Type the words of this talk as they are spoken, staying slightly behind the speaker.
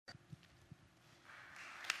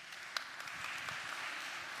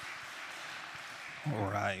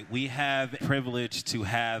All right, we have the privilege to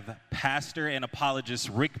have pastor and apologist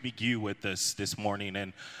Rick McGue with us this morning,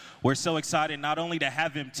 and we're so excited not only to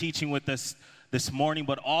have him teaching with us this morning,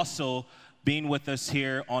 but also being with us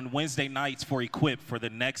here on Wednesday nights for Equip for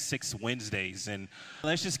the next 6 Wednesdays. And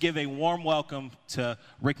let's just give a warm welcome to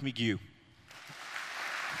Rick McGue.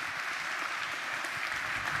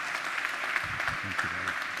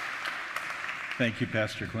 Thank you,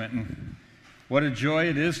 Pastor Quentin. What a joy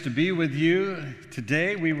it is to be with you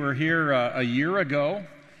today. We were here a year ago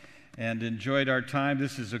and enjoyed our time.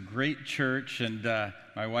 This is a great church, and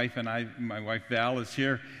my wife Val is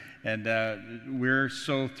here, and we're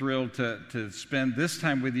so thrilled to spend this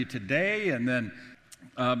time with you today. And then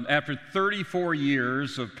after 34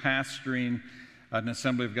 years of pastoring an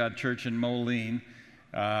Assembly of God church in Moline,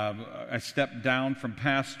 I stepped down from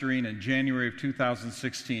pastoring in January of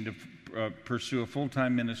 2016 to pursue a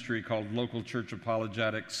full-time ministry called Local Church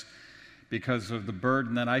Apologetics because of the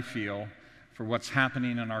burden that I feel for what's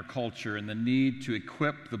happening in our culture and the need to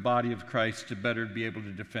equip the body of Christ to better be able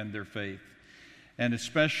to defend their faith, and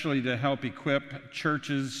especially to help equip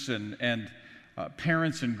churches and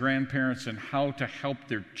parents and grandparents in how to help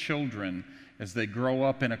their children as they grow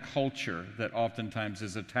up in a culture that oftentimes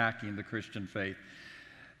is attacking the Christian faith.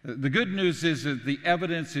 The good news is that the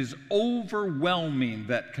evidence is overwhelming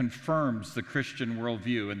that confirms the Christian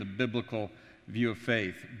worldview and the biblical view of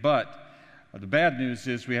faith. But the bad news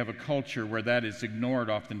is we have a culture where that is ignored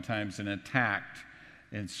oftentimes and attacked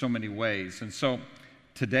in so many ways. And so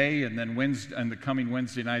today and then Wednesday, and the coming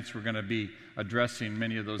Wednesday nights, we're going to be addressing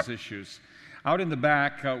many of those issues. Out in the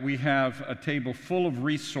back, we have a table full of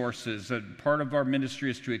resources. Part of our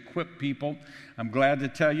ministry is to equip people. I'm glad to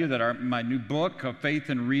tell you that my new book, Faith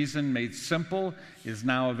and Reason Made Simple, is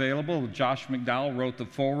now available. Josh McDowell wrote the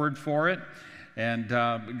foreword for it, and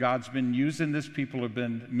God's been using this. People have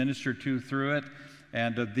been ministered to through it,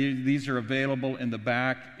 and these are available in the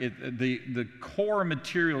back. The core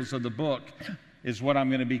materials of the book is what I'm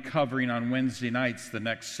going to be covering on Wednesday nights the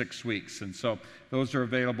next 6 weeks. And so those are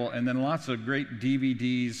available. And then lots of great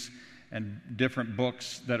DVDs and different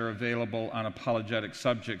books that are available on apologetic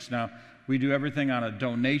subjects. Now, we do everything on a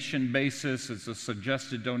donation basis. It's a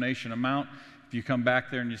suggested donation amount. If you come back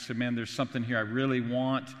there and you say, man, there's something here I really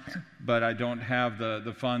want, but I don't have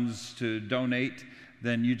the funds to donate,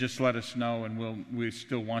 then you just let us know, and we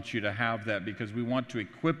still want you to have that, because we want to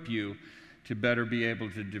equip you to better be able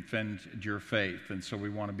to defend your faith. And so we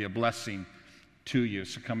want to be a blessing to you.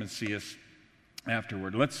 So come and see us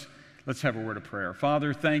afterward. Let's have a word of prayer.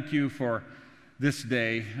 Father, thank you for this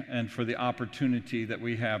day and for the opportunity that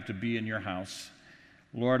we have to be in your house.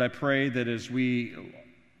 Lord, I pray that as we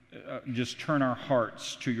just turn our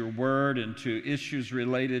hearts to your word and to issues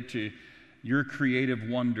related to your creative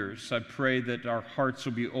wonders, I pray that our hearts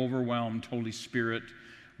will be overwhelmed, Holy Spirit,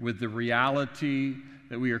 with the reality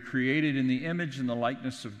that we are created in the image and the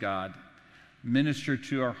likeness of God. Minister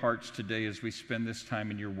to our hearts today as we spend this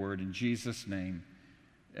time in your word. In Jesus' name,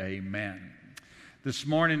 amen. This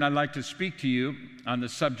morning, I'd like to speak to you on the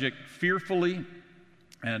subject, fearfully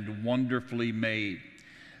and wonderfully made.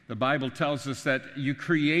 The Bible tells us that you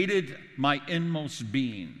created my inmost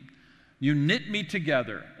being. You knit me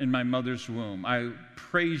together in my mother's womb. I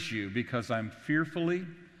praise you because I'm fearfully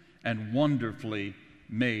and wonderfully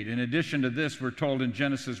made. In addition to this, we're told in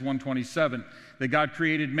Genesis 1:27 that God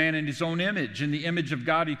created man in his own image. In the image of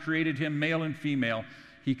God, he created him, male and female,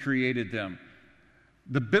 he created them.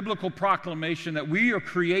 The biblical proclamation that we are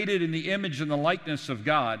created in the image and the likeness of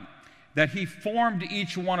God, that he formed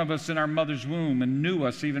each one of us in our mother's womb and knew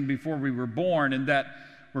us even before we were born, and that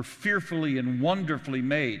we're fearfully and wonderfully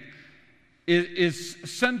made, is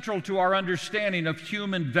central to our understanding of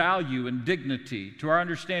human value and dignity, to our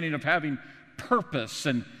understanding of having purpose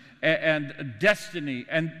and destiny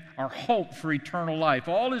and our hope for eternal life.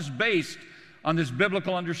 All is based on this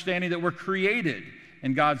biblical understanding that we're created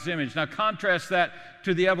in God's image. Now contrast that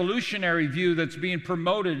to the evolutionary view that's being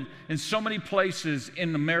promoted in so many places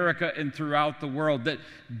in America and throughout the world that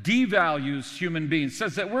devalues human beings,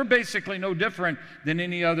 says that we're basically no different than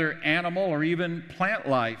any other animal or even plant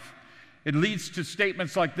life. It leads to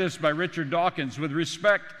statements like this by Richard Dawkins: with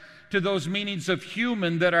respect to those meanings of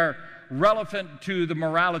human that are relevant to the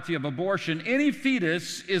morality of abortion, any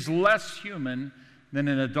fetus is less human than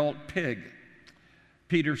an adult pig.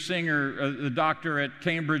 Peter Singer, the doctor at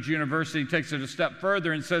Cambridge University, takes it a step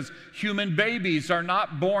further and says, human babies are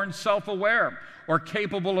not born self-aware or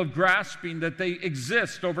capable of grasping that they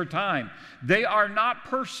exist over time. They are not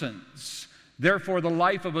persons. Therefore, the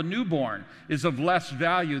life of a newborn is of less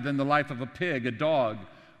value than the life of a pig, a dog,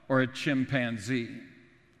 or a chimpanzee.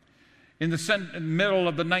 in the middle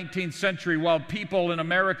of the 19th century, while people in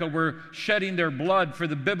America were shedding their blood for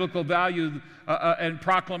the biblical value and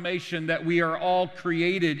proclamation that we are all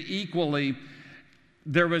created equally,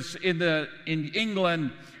 there was in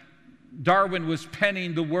England, Darwin was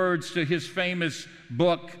penning the words to his famous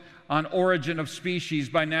book on Origin of Species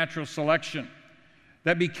by Natural Selection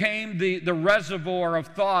that became the reservoir of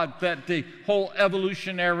thought that the whole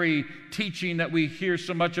evolutionary teaching that we hear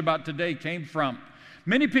so much about today came from.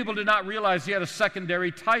 Many people did not realize he had a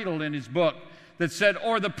secondary title in his book that said,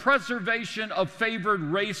 "Or the preservation of favored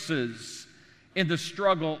races in the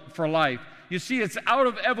struggle for life." You see, it's out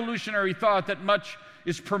of evolutionary thought that much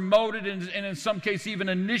is promoted and in some cases even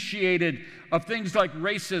initiated of things like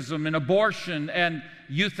racism and abortion and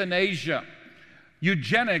euthanasia.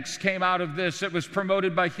 Eugenics came out of this. It was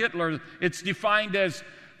promoted by Hitler. It's defined as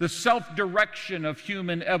the self-direction of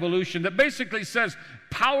human evolution that basically says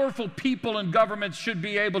powerful people and governments should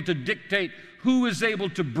be able to dictate who is able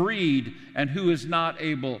to breed and who is not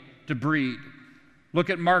able to breed. Look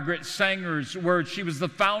at Margaret Sanger's words. She was the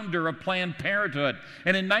founder of Planned Parenthood.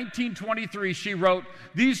 And in 1923, she wrote,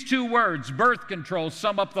 "These two words, birth control,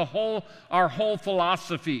 sum up our whole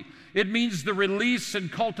philosophy. It means the release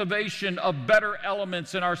and cultivation of better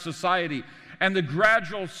elements in our society and the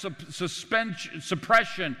gradual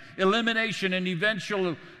suppression, elimination, and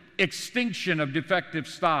eventual extinction of defective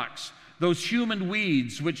stocks, those human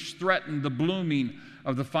weeds which threaten the blooming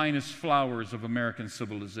of the finest flowers of American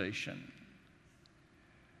civilization."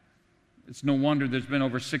 It's no wonder there's been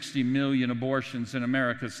over 60 million abortions in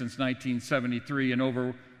America since 1973 and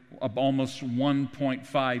over almost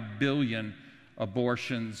 1.5 billion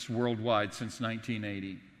abortions worldwide since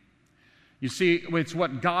 1980. You see, it's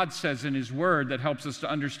what God says in His Word that helps us to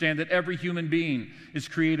understand that every human being is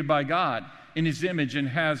created by God in His image and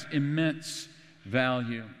has immense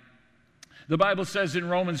value. The Bible says in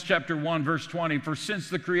Romans chapter 1, verse 20, "For since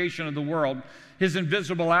the creation of the world, His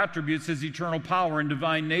invisible attributes, His eternal power and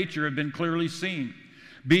divine nature have been clearly seen,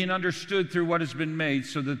 being understood through what has been made,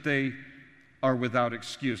 so that they are without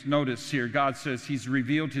excuse." Notice here, God says He's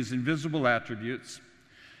revealed His invisible attributes,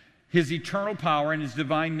 His eternal power, and His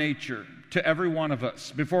divine nature to every one of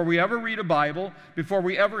us. Before we ever read a Bible, before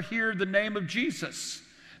we ever hear the name of Jesus,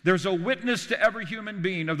 there's a witness to every human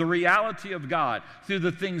being of the reality of God through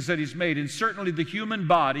the things that He's made. And certainly the human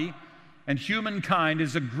body and humankind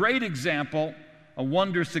is a great example, a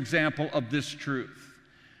wondrous example of this truth.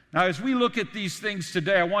 Now, as we look at these things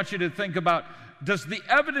today, I want you to think about, does the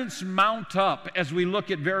evidence mount up as we look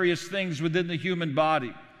at various things within the human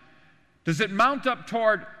body? Does it mount up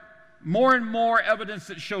toward more and more evidence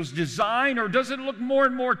that shows design, or does it look more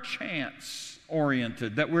and more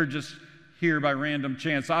chance-oriented, that we're just here by random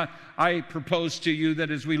chance? I propose to you that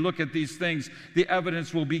as we look at these things, the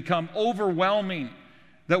evidence will become overwhelming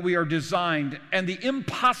that we are designed, and the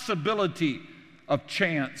impossibility of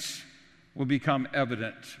chance will become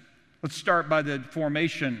evident. Let's start by the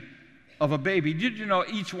formation of a baby. Did you know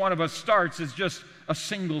each one of us starts as just a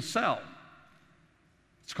single cell?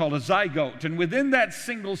 It's called a zygote. And within that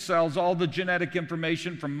single cell is all the genetic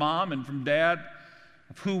information from mom and from dad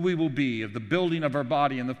of who we will be, of the building of our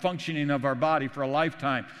body and the functioning of our body for a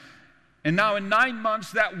lifetime. And now in 9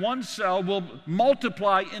 months, that one cell will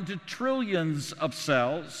multiply into trillions of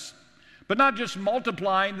cells. But not just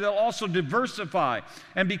multiplying, they'll also diversify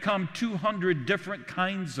and become 200 different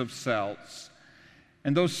kinds of cells.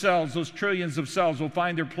 And those cells, those trillions of cells, will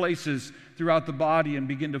find their places throughout the body and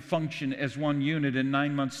begin to function as one unit. And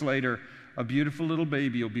 9 months later, a beautiful little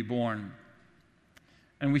baby will be born.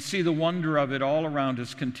 And we see the wonder of it all around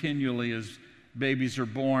us continually as babies are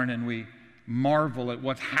born, and we marvel at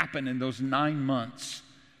what happened in those 9 months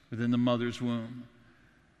within the mother's womb.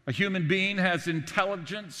 A human being has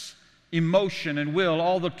intelligence, emotion, and will,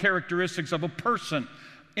 all the characteristics of a person.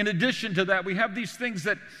 In addition to that, we have these things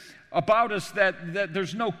that about us that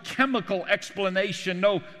there's no chemical explanation,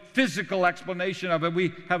 no physical explanation of it.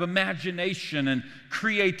 We have imagination and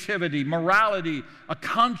creativity, morality, a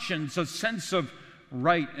conscience, a sense of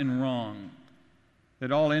right and wrong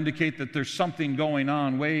that all indicate that there's something going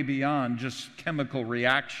on way beyond just chemical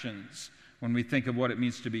reactions when we think of what it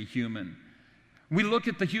means to be human. We look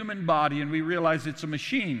at the human body and we realize it's a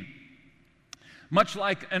machine. Much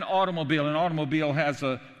like an automobile has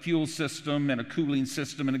a fuel system and a cooling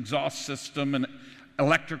system, an exhaust system, an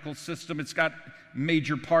electrical system. It's got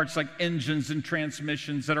major parts like engines and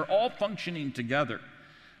transmissions that are all functioning together.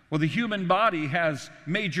 Well, the human body has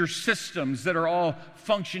major systems that are all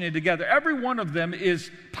functioning together. Every one of them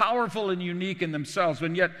is powerful and unique in themselves,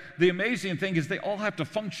 and yet the amazing thing is they all have to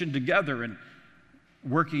function together and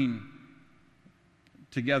working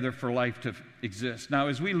together for life to exist. Now,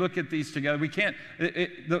 as we look at these together, we can't,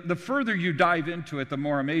 the further you dive into it, the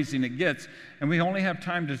more amazing it gets. And we only have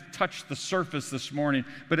time to touch the surface this morning.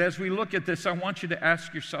 But as we look at this, I want you to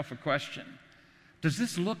ask yourself a question. Does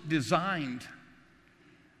this look designed?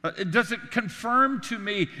 Does it confirm to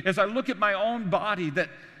me, as I look at my own body, that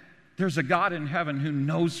there's a God in heaven who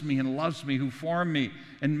knows me and loves me, who formed me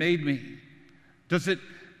and made me? Does it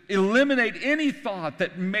eliminate any thought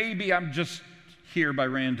that maybe I'm just here by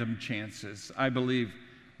random chances? I believe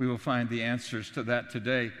we will find the answers to that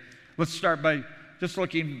today. Let's start by just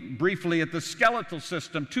looking briefly at the skeletal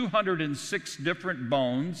system. 206 different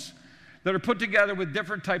bones that are put together with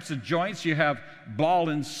different types of joints. You have ball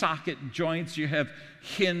and socket joints, you have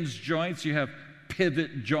hinge joints, you have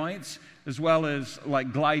pivot joints, as well as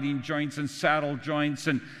like gliding joints and saddle joints.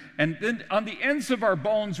 And then on the ends of our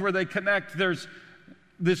bones where they connect, there's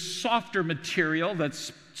this softer material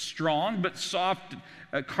that's strong but soft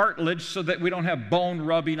cartilage, so that we don't have bone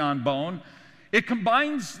rubbing on bone. It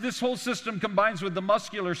combines, this whole system combines with the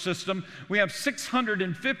muscular system. We have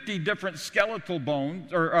 650 different skeletal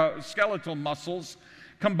bones, or skeletal muscles,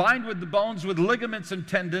 combined with the bones with ligaments and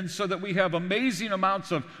tendons, so that we have amazing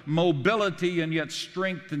amounts of mobility and yet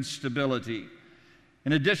strength and stability.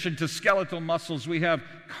 In addition to skeletal muscles, we have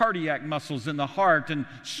cardiac muscles in the heart and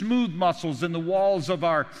smooth muscles in the walls of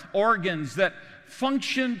our organs that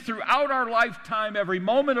function throughout our lifetime, every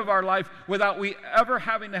moment of our life, without we ever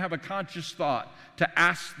having to have a conscious thought to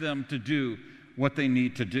ask them to do what they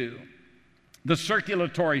need to do. The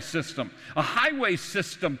circulatory system, a highway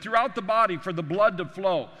system throughout the body for the blood to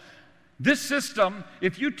flow. This system,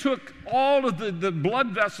 if you took all of the blood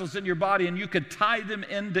vessels in your body and you could tie them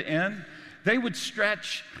end to end, they would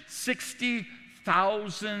stretch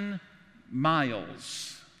 60,000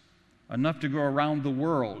 miles, enough to go around the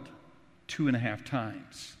world 2.5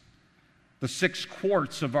 times. The 6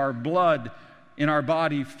 quarts of our blood in our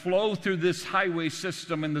body flow through this highway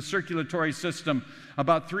system in the circulatory system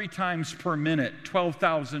about 3 times per minute,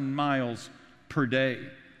 12,000 miles per day.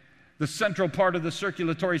 The central part of the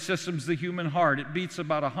circulatory system is the human heart. It beats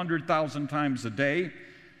about 100,000 times a day.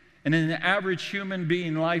 And in an average human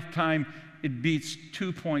being lifetime, it beats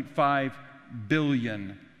 2.5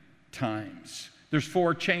 billion times. There's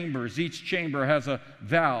 4 chambers. Each chamber has a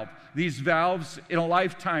valve. These valves, in a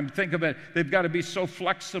lifetime, think of it, they've got to be so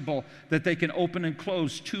flexible that they can open and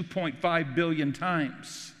close 2.5 billion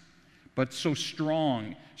times. But so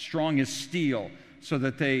strong as steel, so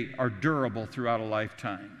that they are durable throughout a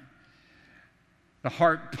lifetime. The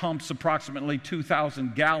heart pumps approximately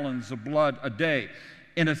 2,000 gallons of blood a day.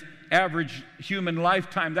 In an average human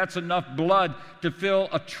lifetime, that's enough blood to fill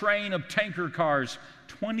a train of tanker cars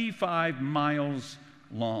 25 miles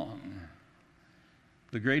long.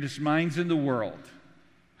 The greatest minds in the world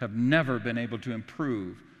have never been able to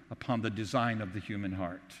improve upon the design of the human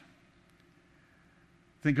heart.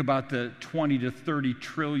 Think about the 20 to 30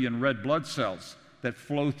 trillion red blood cells that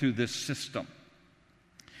flow through this system.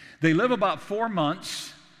 They live about 4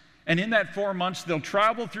 months, and in that 4 months, they'll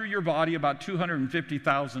travel through your body about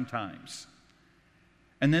 250,000 times.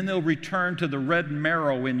 And then they'll return to the red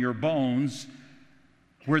marrow in your bones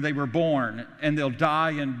where they were born, and they'll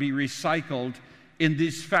die and be recycled. In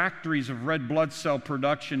these factories of red blood cell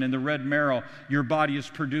production in the red marrow, your body is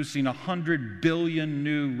producing 100 billion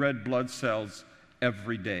new red blood cells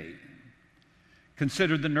every day.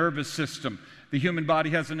 Consider the nervous system. The human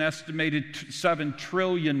body has an estimated 7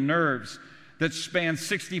 trillion nerves that span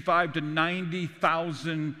 65 to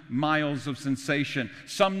 90,000 miles of sensation.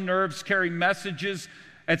 Some nerves carry messages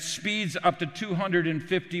at speeds up to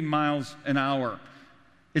 250 miles an hour.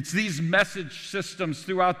 It's these message systems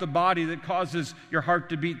throughout the body that causes your heart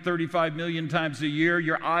to beat 35 million times a year,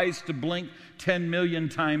 your eyes to blink 10 million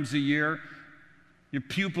times a year, your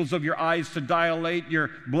pupils of your eyes to dilate,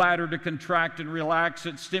 your bladder to contract and relax.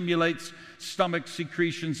 It stimulates stomach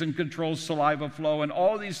secretions and controls saliva flow, and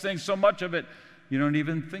all these things, so much of it you don't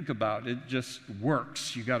even think about. It just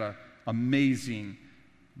works. You got an amazing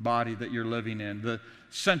body that you're living in. The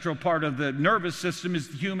central part of the nervous system is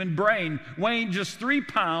the human brain, weighing just 3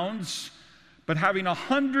 pounds, but having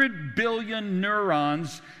 100 billion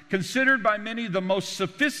neurons, considered by many the most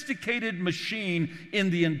sophisticated machine in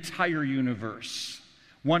the entire universe.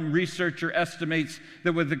 One researcher estimates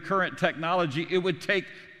that with the current technology, it would take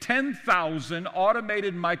 10,000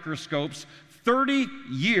 automated microscopes 30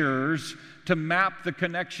 years to map the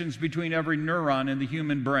connections between every neuron in the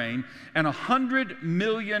human brain, and 100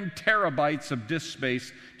 million terabytes of disk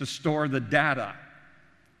space to store the data.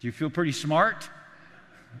 Do you feel pretty smart?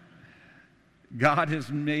 God has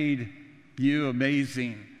made you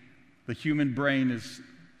amazing. The human brain is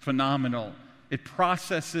phenomenal. it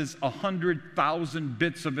processes 100,000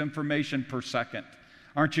 bits of information per second.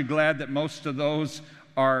 Aren't you glad that most of those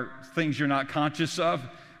are things you're not conscious of?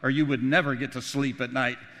 Or you would never get to sleep at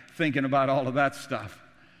night thinking about all of that stuff.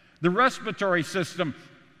 The respiratory system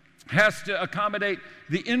has to accommodate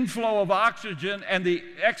the inflow of oxygen and the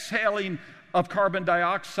exhaling of carbon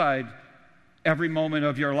dioxide every moment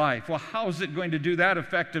of your life. Well, how is it going to do that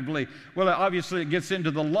effectively? Well, obviously it gets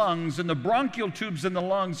into the lungs, and the bronchial tubes in the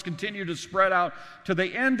lungs continue to spread out to the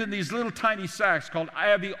end in these little tiny sacs called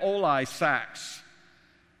alveoli sacs.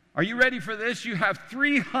 Are you ready for this? You have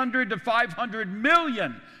 300 to 500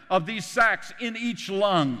 million of these sacs in each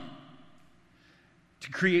lung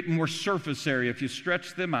to create more surface area. If you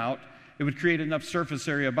stretch them out, it would create enough surface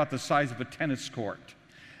area about the size of a tennis court.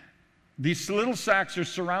 These little sacs are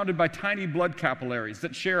surrounded by tiny blood capillaries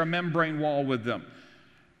that share a membrane wall with them,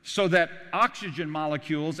 so that oxygen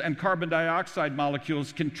molecules and carbon dioxide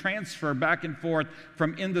molecules can transfer back and forth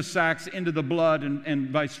from in the sacs into the blood and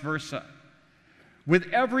vice versa.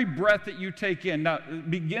 With every breath that you take in, now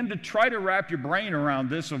begin to try to wrap your brain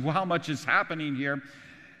around this of how much is happening here.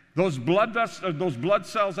 Those blood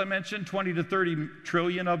cells I mentioned, 20 to 30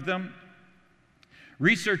 trillion of them,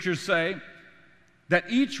 researchers say that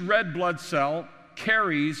each red blood cell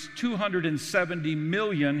carries 270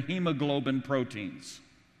 million hemoglobin proteins.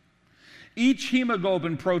 Each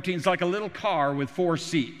hemoglobin protein is like a little car with 4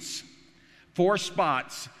 seats, 4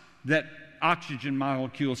 spots that oxygen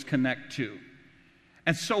molecules connect to.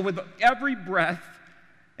 And so with every breath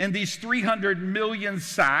and these 300 million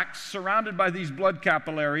sacs surrounded by these blood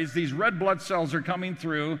capillaries, these red blood cells are coming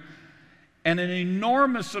through, and an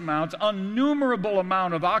enormous amount, innumerable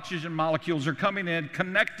amount of oxygen molecules are coming in,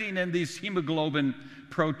 connecting in these hemoglobin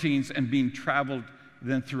proteins and being traveled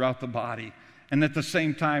then throughout the body. And at the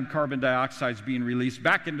same time, carbon dioxide is being released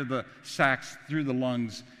back into the sacs through the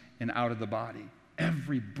lungs and out of the body.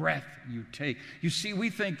 Every breath you take. You see, we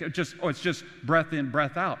think it's just breath in,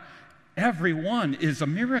 breath out. Every one is a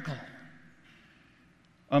miracle.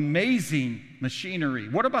 Amazing machinery.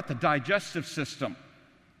 What about the digestive system?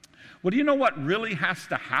 Well, do you know what really has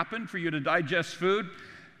to happen for you to digest food?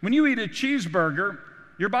 When you eat a cheeseburger,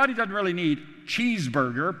 your body doesn't really need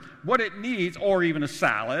cheeseburger. What it needs, or even a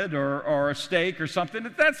salad or a steak or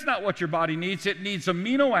something, that's not what your body needs. It needs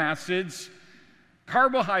amino acids,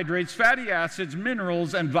 carbohydrates, fatty acids,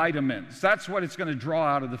 minerals, and vitamins. That's what it's going to draw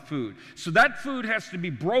out of the food. So that food has to be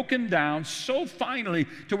broken down so finely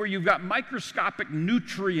to where you've got microscopic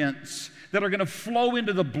nutrients that are going to flow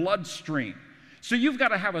into the bloodstream. So you've got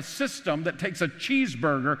to have a system that takes a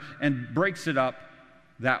cheeseburger and breaks it up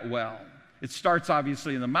that well. It starts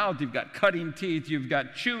obviously in the mouth. You've got cutting teeth, you've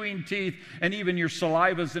got chewing teeth, and even your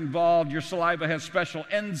saliva's involved. Your saliva has special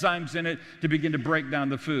enzymes in it to begin to break down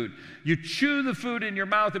the food. You chew the food in your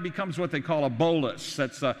mouth, it becomes what they call a bolus.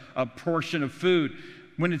 That's a portion of food.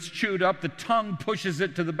 When it's chewed up, the tongue pushes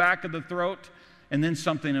it to the back of the throat, and then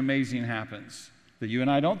something amazing happens that you and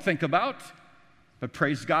I don't think about, but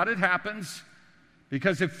praise God it happens.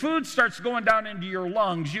 Because if food starts going down into your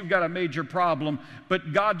lungs, you've got a major problem.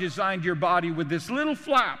 But God designed your body with this little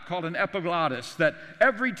flap called an epiglottis that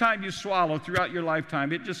every time you swallow throughout your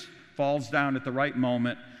lifetime, it just falls down at the right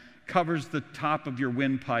moment, covers the top of your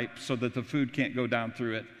windpipe so that the food can't go down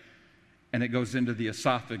through it, and it goes into the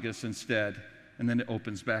esophagus instead, and then it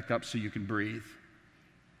opens back up so you can breathe.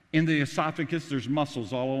 In the esophagus, there's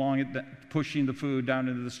muscles all along it pushing the food down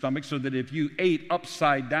into the stomach so that if you ate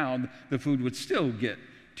upside down, the food would still get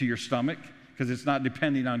to your stomach because it's not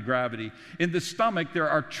depending on gravity. In the stomach, there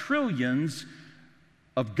are trillions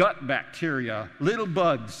of gut bacteria, little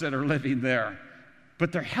bugs that are living there.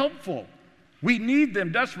 But they're helpful. We need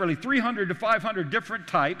them desperately, 300 to 500 different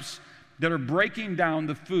types that are breaking down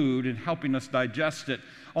the food and helping us digest it.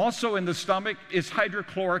 Also in the stomach is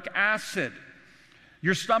hydrochloric acid.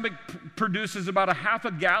 Your stomach produces about a half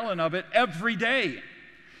a gallon of it every day.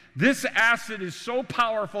 This acid is so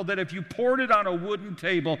powerful that if you poured it on a wooden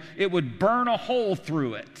table, it would burn a hole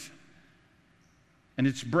through it. And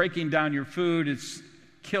it's breaking down your food. It's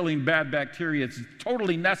killing bad bacteria. It's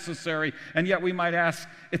totally necessary. And yet we might ask,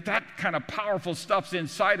 if that kind of powerful stuff's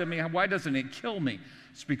inside of me, why doesn't it kill me?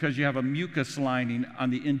 It's because you have a mucus lining on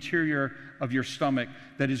the interior of your stomach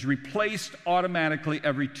that is replaced automatically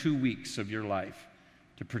every 2 weeks of your life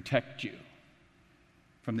to protect you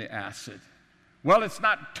from the acid. Well, it's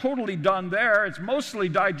not totally done there. It's mostly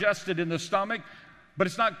digested in the stomach, but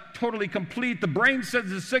it's not totally complete. The brain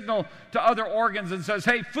sends a signal to other organs and says,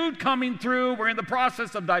 hey, food coming through. We're in the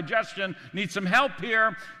process of digestion. Need some help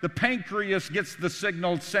here. The pancreas gets the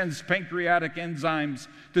signal, sends pancreatic enzymes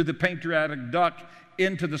through the pancreatic duct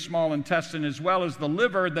into the small intestine, as well as the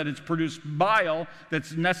liver that has produced bile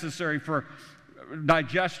that's necessary for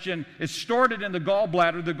digestion. It's stored it in the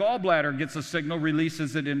gallbladder. The gallbladder gets a signal,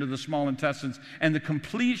 releases it into the small intestines, and the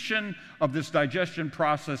completion of this digestion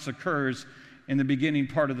process occurs in the beginning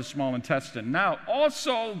part of the small intestine. Now,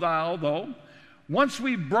 also though, once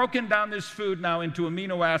we've broken down this food now into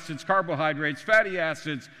amino acids, carbohydrates, fatty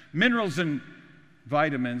acids, minerals, and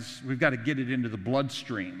vitamins, we've got to get it into the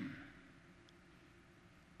bloodstream.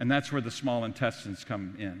 And that's where the small intestines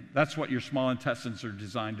come in. That's what your small intestines are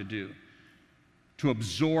designed to do, to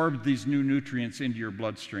absorb these new nutrients into your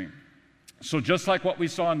bloodstream. So just like what we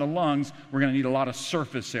saw in the lungs, we're going to need a lot of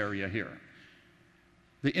surface area here.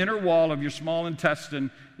 The inner wall of your small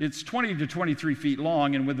intestine, it's 20 to 23 feet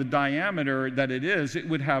long, and with the diameter that it is, it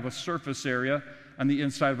would have a surface area on the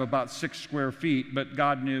inside of about 6 square feet, but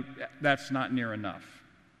God knew that's not near enough.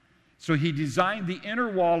 So he designed the inner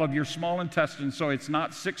wall of your small intestine so it's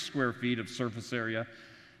not 6 square feet of surface area,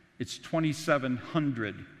 it's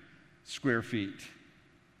 2,700 square feet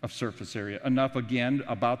of surface area. Enough, again,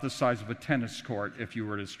 about the size of a tennis court if you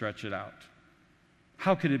were to stretch it out.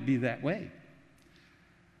 How could it be that way?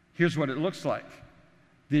 Here's what it looks like.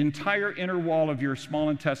 The entire inner wall of your small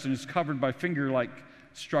intestine is covered by finger-like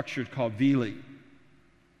structures called villi.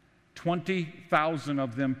 20,000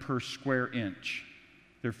 of them per square inch.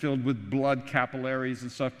 They're filled with blood capillaries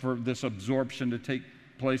and stuff for this absorption to take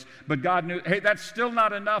place. But God knew, hey, that's still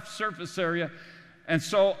not enough surface area. And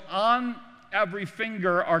so on every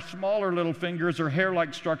finger are smaller little fingers or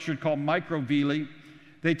hair-like structure called microvilli.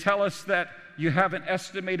 They tell us that you have an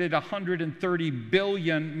estimated 130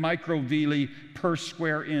 billion microvilli per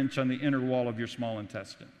square inch on the inner wall of your small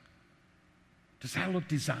intestine. Does that look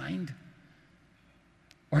designed?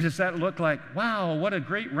 Or does that look like, wow, what a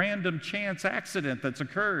great random chance accident that's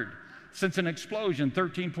occurred since an explosion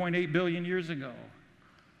 13.8 billion years ago?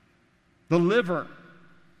 The liver.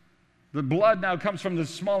 The blood now comes from the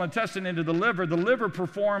small intestine into the liver. The liver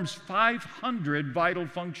performs 500 vital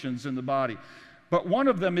functions in the body. But one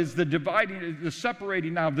of them is the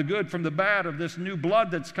separating now of the good from the bad, of this new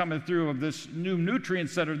blood that's coming through, of this new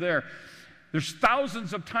nutrients that are there. There's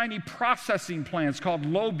thousands of tiny processing plants called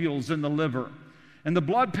lobules in the liver. And the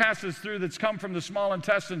blood passes through that's come from the small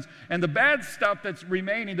intestines. And the bad stuff that's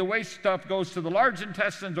remaining, the waste stuff, goes to the large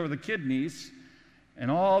intestines or the kidneys.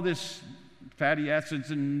 And all this fatty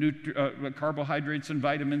acids and carbohydrates and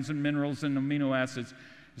vitamins and minerals and amino acids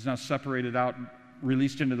is now separated out,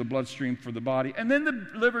 released into the bloodstream for the body. And then the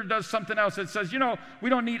liver does something else that says, we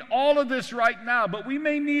don't need all of this right now, but we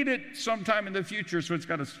may need it sometime in the future, so it's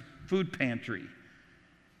got a food pantry.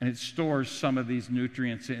 And it stores some of these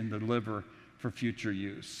nutrients in the liver for future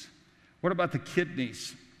use. What about the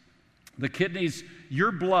kidneys? The kidneys,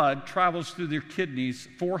 your blood travels through their kidneys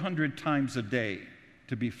 400 times a day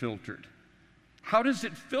to be filtered. How does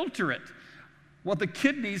it filter it? Well, the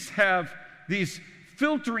kidneys have these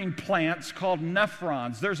filtering plants called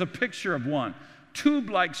nephrons. There's a picture of one.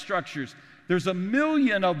 Tube-like structures. There's 1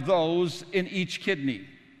 million of those in each kidney.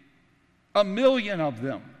 1 million of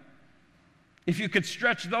them. If you could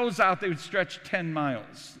stretch those out, they would stretch 10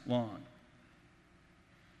 miles long.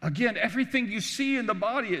 Again, everything you see in the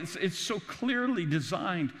body, it's so clearly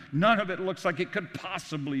designed. None of it looks like it could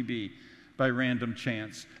possibly be by random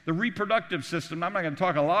chance. The reproductive system, I'm not going to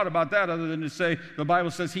talk a lot about that other than to say the Bible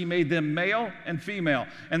says he made them male and female.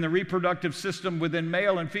 And the reproductive system within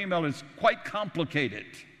male and female is quite complicated.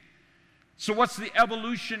 So what's the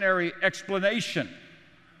evolutionary explanation?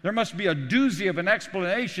 There must be a doozy of an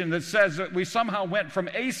explanation that says that we somehow went from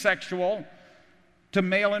asexual to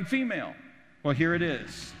male and female. Well, here it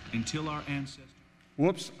is. Until our ancestors...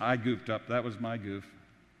 Whoops, I goofed up. That was my goof.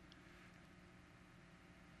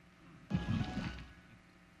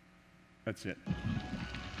 That's it.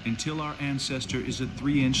 Until our ancestor is a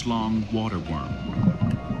 3-inch long water worm.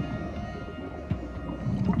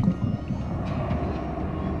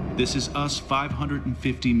 This is us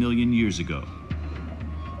 550 million years ago.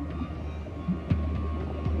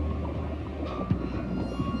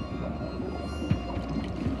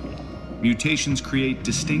 Mutations create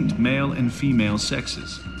distinct male and female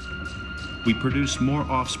sexes. We produce more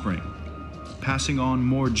offspring, passing on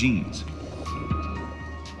more genes.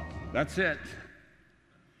 That's it.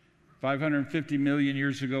 550 million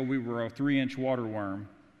years ago, we were a 3-inch water worm.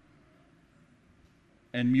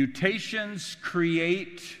 And mutations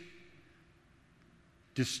create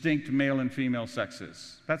distinct male and female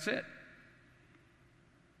sexes. That's it.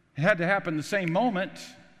 It had to happen the same moment,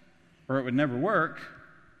 or it would never work.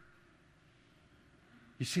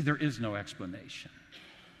 You see, there is no explanation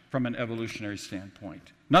from an evolutionary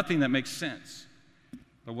standpoint. Nothing that makes sense.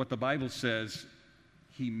 But what the Bible says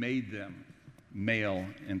He made them male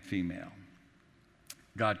and female.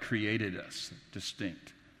 God created us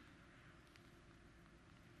distinct.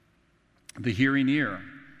 The hearing ear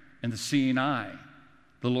and the seeing eye,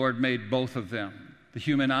 the Lord made both of them. The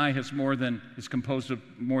human eye is composed of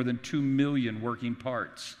more than 2 million working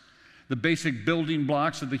parts. The basic building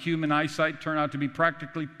blocks of the human eyesight turn out to be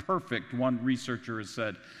practically perfect, one researcher has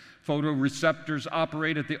said. Photoreceptors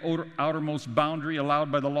operate at the outermost boundary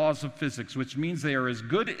allowed by the laws of physics, which means they are as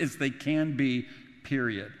good as they can be,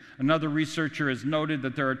 period. Another researcher has noted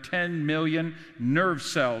that there are 10 million nerve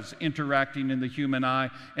cells interacting in the human eye,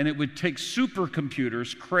 and it would take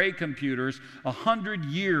supercomputers, Cray computers, 100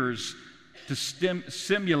 years to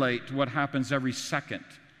simulate what happens every second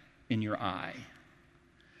in your eye.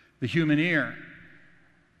 The human ear.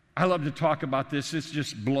 I love to talk about this. This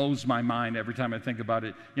just blows my mind every time I think about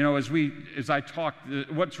it. You know, as I talk,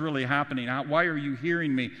 what's really happening? Why are you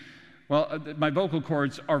hearing me? Well, my vocal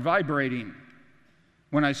cords are vibrating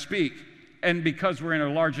when I speak. And because we're in a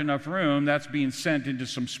large enough room, that's being sent into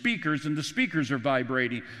some speakers, and the speakers are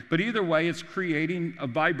vibrating. But either way, it's creating a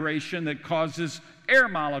vibration that causes air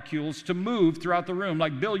molecules to move throughout the room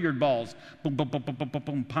like billiard balls, boom, boom, boom, boom, boom, boom,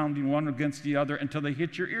 boom, pounding one against the other until they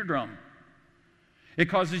hit your eardrum. It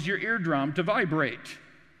causes your eardrum to vibrate.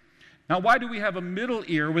 Now, why do we have a middle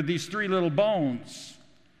ear with these 3 little bones?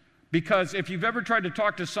 Because if you've ever tried to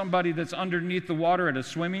talk to somebody that's underneath the water at a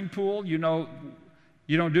swimming pool, you know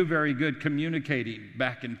you don't do very good communicating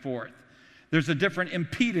back and forth. There's a different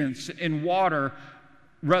impedance in water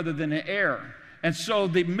rather than in air. And so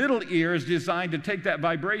the middle ear is designed to take that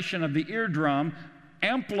vibration of the eardrum,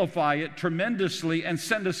 amplify it tremendously, and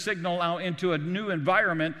send a signal out into a new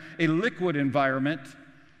environment, a liquid environment,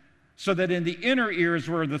 so that in the inner ear is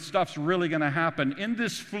where the stuff's really going to happen. In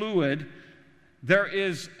this fluid, there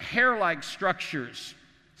is hair-like structures,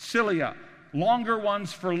 cilia, longer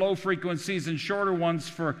ones for low frequencies and shorter ones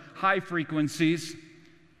for high frequencies.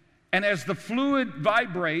 And as the fluid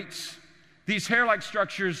vibrates, these hair-like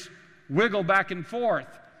structures wiggle back and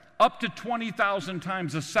forth up to 20,000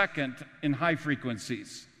 times a second in high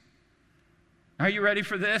frequencies. Are you ready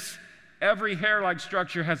for this? Every hair-like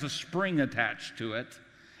structure has a spring attached to it.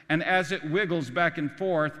 And as it wiggles back and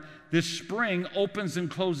forth, this spring opens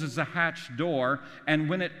and closes a hatch door. And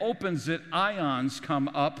when it opens it, ions come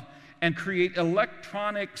up and create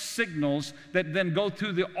electronic signals that then go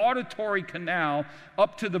through the auditory canal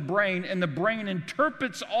up to the brain, and the brain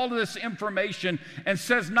interprets all of this information and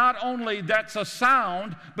says not only that's a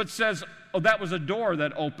sound, but says, oh, that was a door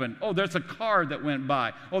that opened. Oh, there's a car that went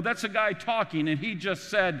by. Oh, that's a guy talking, and he just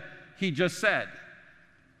said.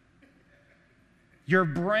 Your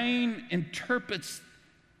brain interprets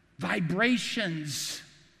vibrations.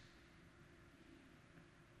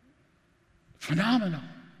 Phenomenal.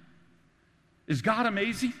 Is God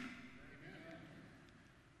amazing?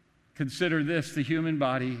 Consider this, the human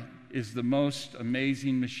body is the most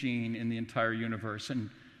amazing machine in the entire universe, and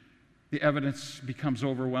the evidence becomes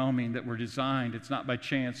overwhelming that we're designed. It's not by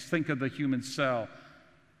chance. Think of the human cell.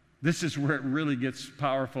 This is where it really gets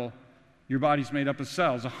powerful. Your body's made up of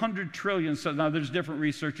cells, 100 trillion cells. Now, there's different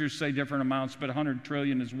researchers say different amounts, but 100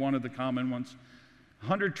 trillion is one of the common ones.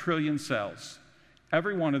 100 trillion cells.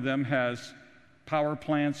 Every one of them has power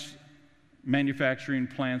plants, manufacturing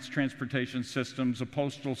plants, transportation systems, a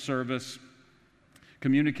postal service,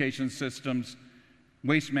 communication systems,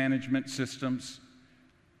 waste management systems.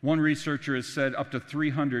 One researcher has said up to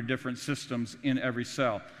 300 different systems in every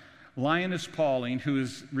cell. Linus Pauling, who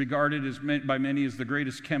is regarded by many as the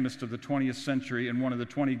greatest chemist of the 20th century and one of the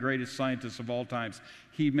 20 greatest scientists of all times,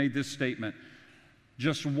 he made this statement: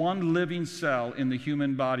 just one living cell in the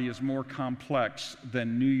human body is more complex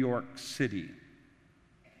than New York City.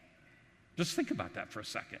 Just think about that for a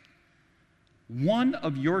second. One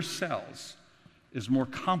of your cells is more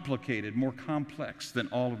complicated, more complex than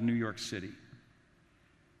all of New York City.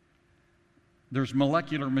 There's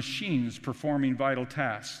molecular machines performing vital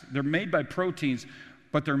tasks. They're made by proteins,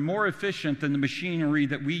 but they're more efficient than the machinery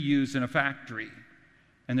that we use in a factory.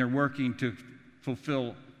 And they're working to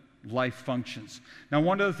fulfill life functions. Now,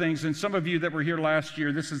 one of the things, and some of you that were here last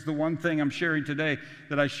year, this is the one thing I'm sharing today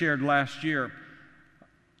that I shared last year.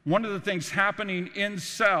 One of the things happening in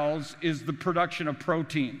cells is the production of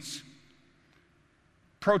proteins.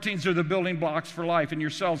 Proteins are the building blocks for life, and your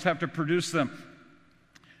cells have to produce them.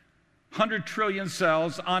 100 trillion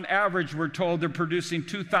cells, on average, we're told they're producing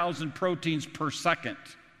 2,000 proteins per second.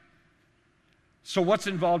 So what's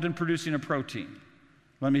involved in producing a protein?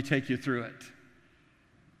 Let me take you through it.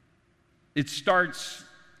 It starts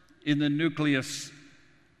in the nucleus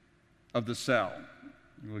of the cell.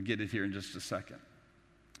 We'll get it here in just a second.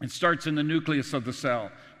 It starts in the nucleus of the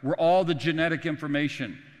cell, where all the genetic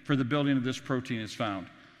information for the building of this protein is found.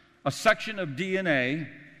 A section of DNA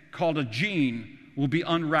called a gene will be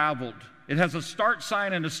unraveled. It has a start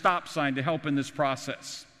sign and a stop sign to help in this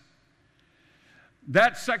process.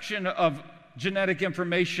 That section of genetic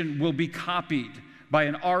information will be copied by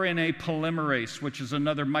an RNA polymerase, which is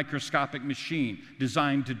another microscopic machine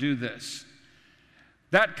designed to do this.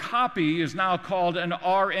 That copy is now called an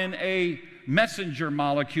RNA messenger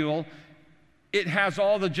molecule. It has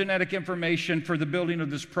all the genetic information for the building of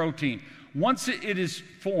this protein. Once it is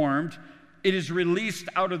formed, it is released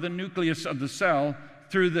out of the nucleus of the cell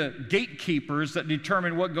through the gatekeepers that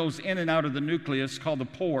determine what goes in and out of the nucleus, called the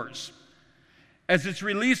pores. As it's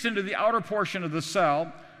released into the outer portion of the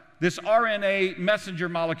cell, this RNA messenger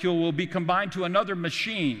molecule will be combined to another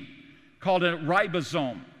machine called a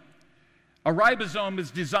ribosome. A ribosome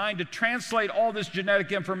is designed to translate all this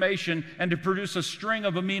genetic information and to produce a string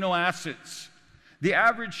of amino acids. The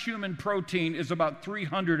average human protein is about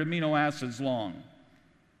 300 amino acids long.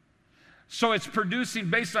 So it's producing,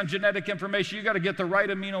 based on genetic information, you've got to get the right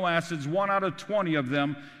amino acids, 1 out of 20 of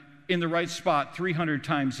them, in the right spot 300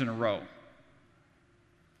 times in a row.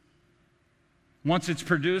 Once it's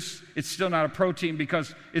produced, it's still not a protein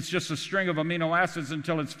because it's just a string of amino acids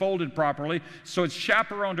until it's folded properly. So it's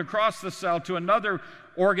chaperoned across the cell to another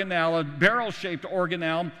organelle, a barrel-shaped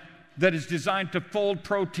organelle that is designed to fold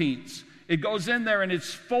proteins. It goes in there and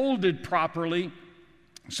it's folded properly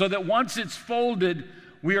so that once it's folded,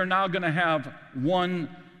 we are now going to have one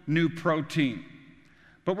new protein.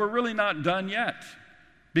 But we're really not done yet,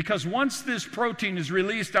 because once this protein is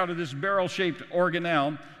released out of this barrel-shaped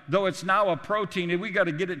organelle, though it's now a protein, we got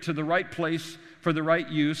to get it to the right place for the right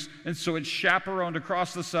use, and so it's chaperoned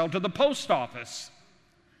across the cell to the post office.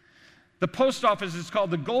 The post office is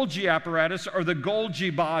called the Golgi apparatus, or the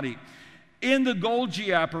Golgi body. In the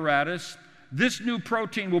Golgi apparatus, this new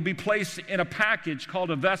protein will be placed in a package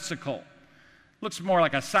called a vesicle. Looks more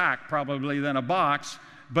like a sack probably than a box,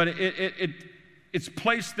 but it's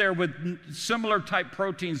placed there with similar type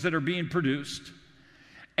proteins that are being produced.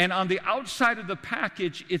 And on the outside of the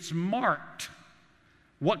package, it's marked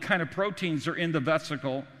what kind of proteins are in the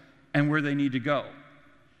vesicle and where they need to go.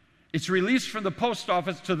 It's released from the post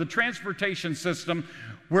office to the transportation system,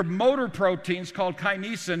 where motor proteins called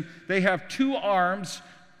kinesin, they have 2 arms,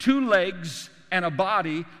 2 legs, and a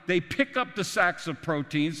body. They pick up the sacks of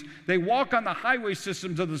proteins. They walk on the highway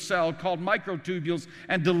systems of the cell called microtubules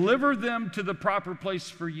and deliver them to the proper place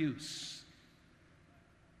for use.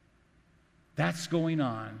 That's going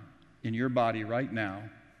on in your body right now,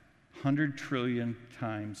 100 trillion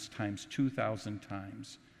times 2,000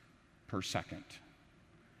 times per second.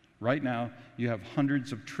 Right now, you have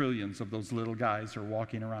hundreds of trillions of those little guys are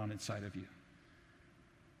walking around inside of you.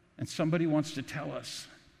 And somebody wants to tell us,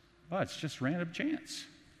 oh, it's just random chance.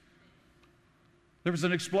 There was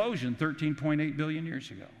an explosion 13.8 billion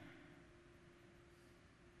years ago.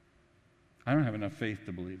 I don't have enough faith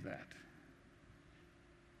to believe that.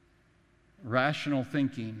 Rational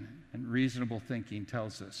thinking and reasonable thinking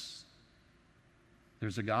tells us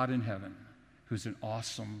there's a God in heaven who's an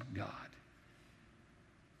awesome God.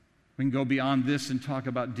 We can go beyond this and talk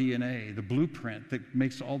about DNA, the blueprint that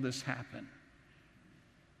makes all this happen.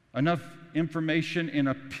 Enough information in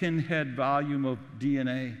a pinhead volume of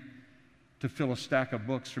DNA to fill a stack of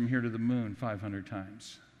books from here to the moon 500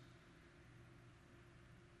 times.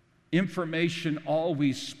 Information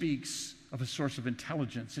always speaks of a source of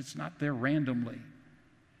intelligence. It's not there randomly.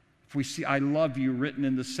 If we see "I love you" written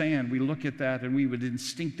in the sand, we look at that and we would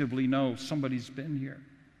instinctively know somebody's been here.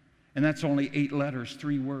 And that's only 8 letters,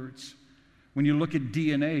 3 words. When you look at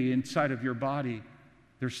DNA inside of your body,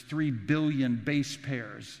 there's 3 billion base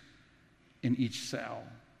pairs in each cell,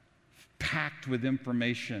 packed with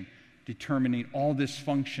information determining all this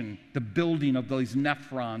function, the building of these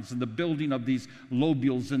nephrons and the building of these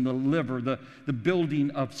lobules in the liver, the building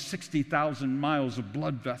of 60,000 miles of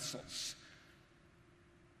blood vessels,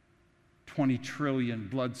 20 trillion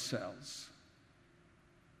blood cells.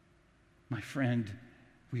 My friend,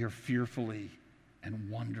 we are fearfully and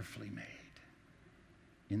wonderfully made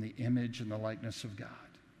in the image and the likeness of God.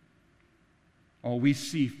 Oh, we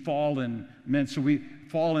see fallen men. So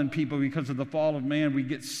fallen people, because of the fall of man, we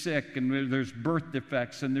get sick, and there's birth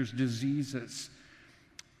defects, and there's diseases.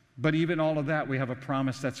 But even all of that, we have a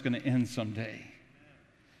promise that's going to end someday.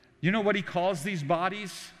 You know what he calls these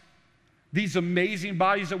bodies? These amazing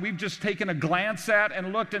bodies that we've just taken a glance at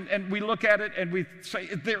and looked, and we look at it and we say,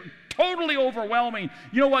 they're totally overwhelming.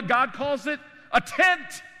 You know what God calls it? A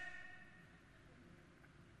tent.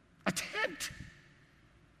 A tent.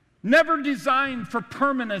 Never designed for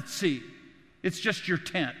permanency. It's just your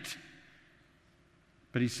tent.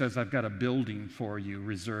 But he says, I've got a building for you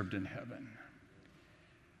reserved in heaven.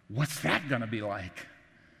 What's that going to be like?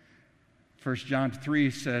 1 John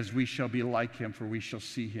 3 says, we shall be like him, for we shall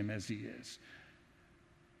see him as he is.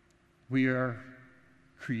 We are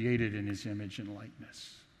created in his image and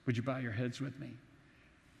likeness. Would you bow your heads with me?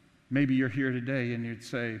 Maybe you're here today and you'd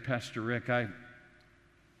say, Pastor Rick,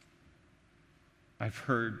 I've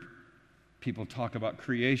heard people talk about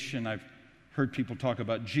creation. I've heard people talk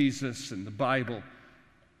about Jesus and the Bible,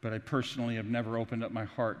 but I personally have never opened up my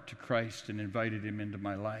heart to Christ and invited him into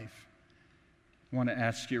my life. I want to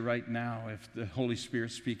ask you right now if the Holy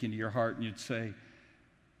Spirit's speaking to your heart and you'd say,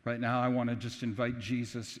 right now I want to just invite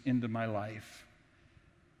Jesus into my life.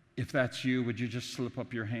 If that's you, would you just slip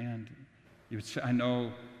up your hand? You would say, I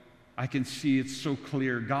know, I can see it's so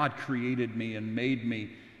clear. God created me and made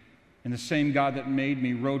me. And the same God that made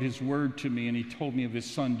me wrote his word to me, and he told me of his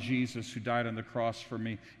son Jesus who died on the cross for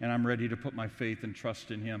me, and I'm ready to put my faith and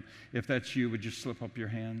trust in him. If that's you, would you slip up your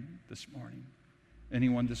hand this morning?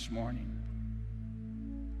 Anyone this morning?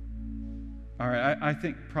 All right, I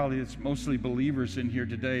think probably it's mostly believers in here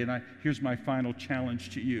today, and here's my final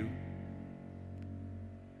challenge to you.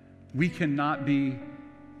 We cannot be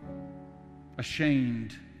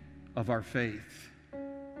ashamed of our faith,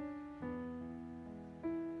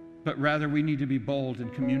 but rather we need to be bold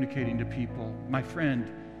in communicating to people. My friend,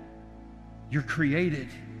 you're created.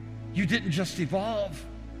 You didn't just evolve.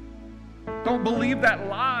 Don't believe that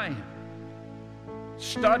lie.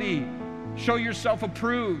 Study. Show yourself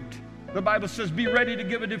approved. The Bible says, be ready to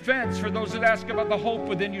give a defense for those that ask about the hope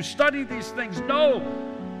within you. Study these things. Know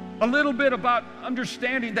a little bit about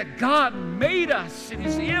understanding that God made us in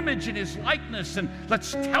his image and his likeness. And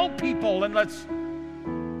let's tell people, and let's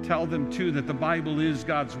tell them too that the Bible is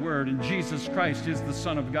God's word and Jesus Christ is the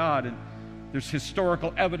Son of God. And there's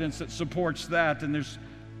historical evidence that supports that. And there's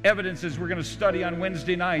evidences we're going to study on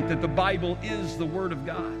Wednesday night that the Bible is the Word of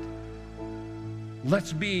God.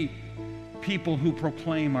 Let's be people who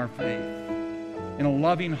proclaim our faith in a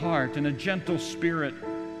loving heart and a gentle spirit,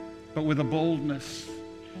 but with a boldness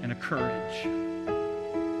and a courage.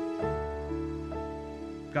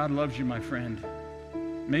 God loves you, my friend.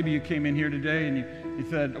 Maybe you came in here today and you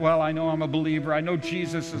said, well, I know I'm a believer. I know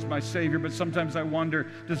Jesus is my Savior, but sometimes I wonder,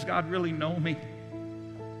 does God really know me?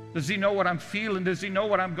 Does he know what I'm feeling? Does he know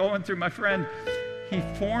what I'm going through? My friend, he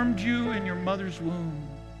formed you in your mother's womb,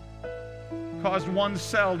 caused one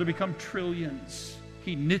cell to become trillions.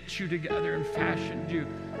 He knit you together and fashioned you.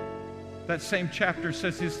 That same chapter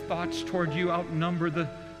says his thoughts toward you outnumber the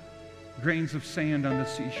grains of sand on the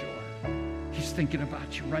seashore. He's thinking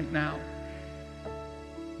about you right now.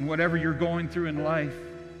 And whatever you're going through in life,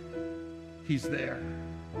 he's there.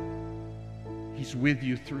 He's with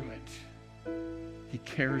you through it. He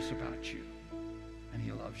cares about you, and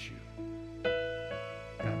he loves you.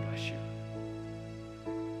 God bless you.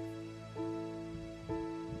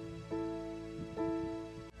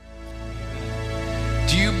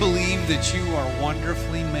 Do you believe that you are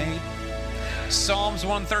wonderfully made? Psalms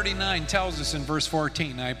 139 tells us in verse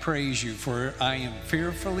 14, I praise you, for I am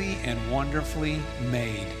fearfully and wonderfully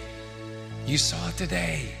made. You saw it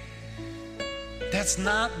today. That's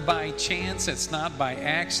not by chance. That's not by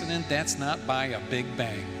accident. That's not by a big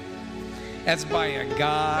bang. That's by a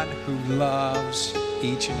God who loves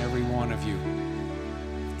each and every one of you.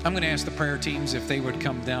 I'm going to ask the prayer teams if they would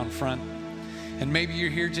come down front. And maybe you're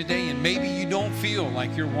here today and maybe you don't feel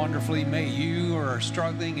like you're wonderfully made. You are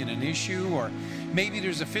struggling in an issue, or maybe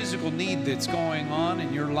there's a physical need that's going on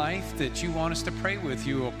in your life that you want us to pray with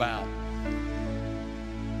you about.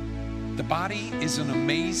 The body is an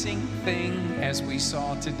amazing thing, as we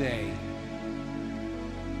saw today.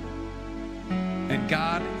 And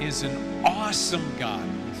God is an awesome God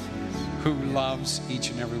who loves each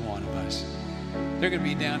and every one of us. They're going to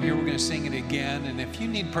be down here. We're going to sing it again. And if you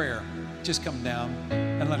need prayer, just come down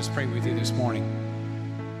and let us pray with you this morning.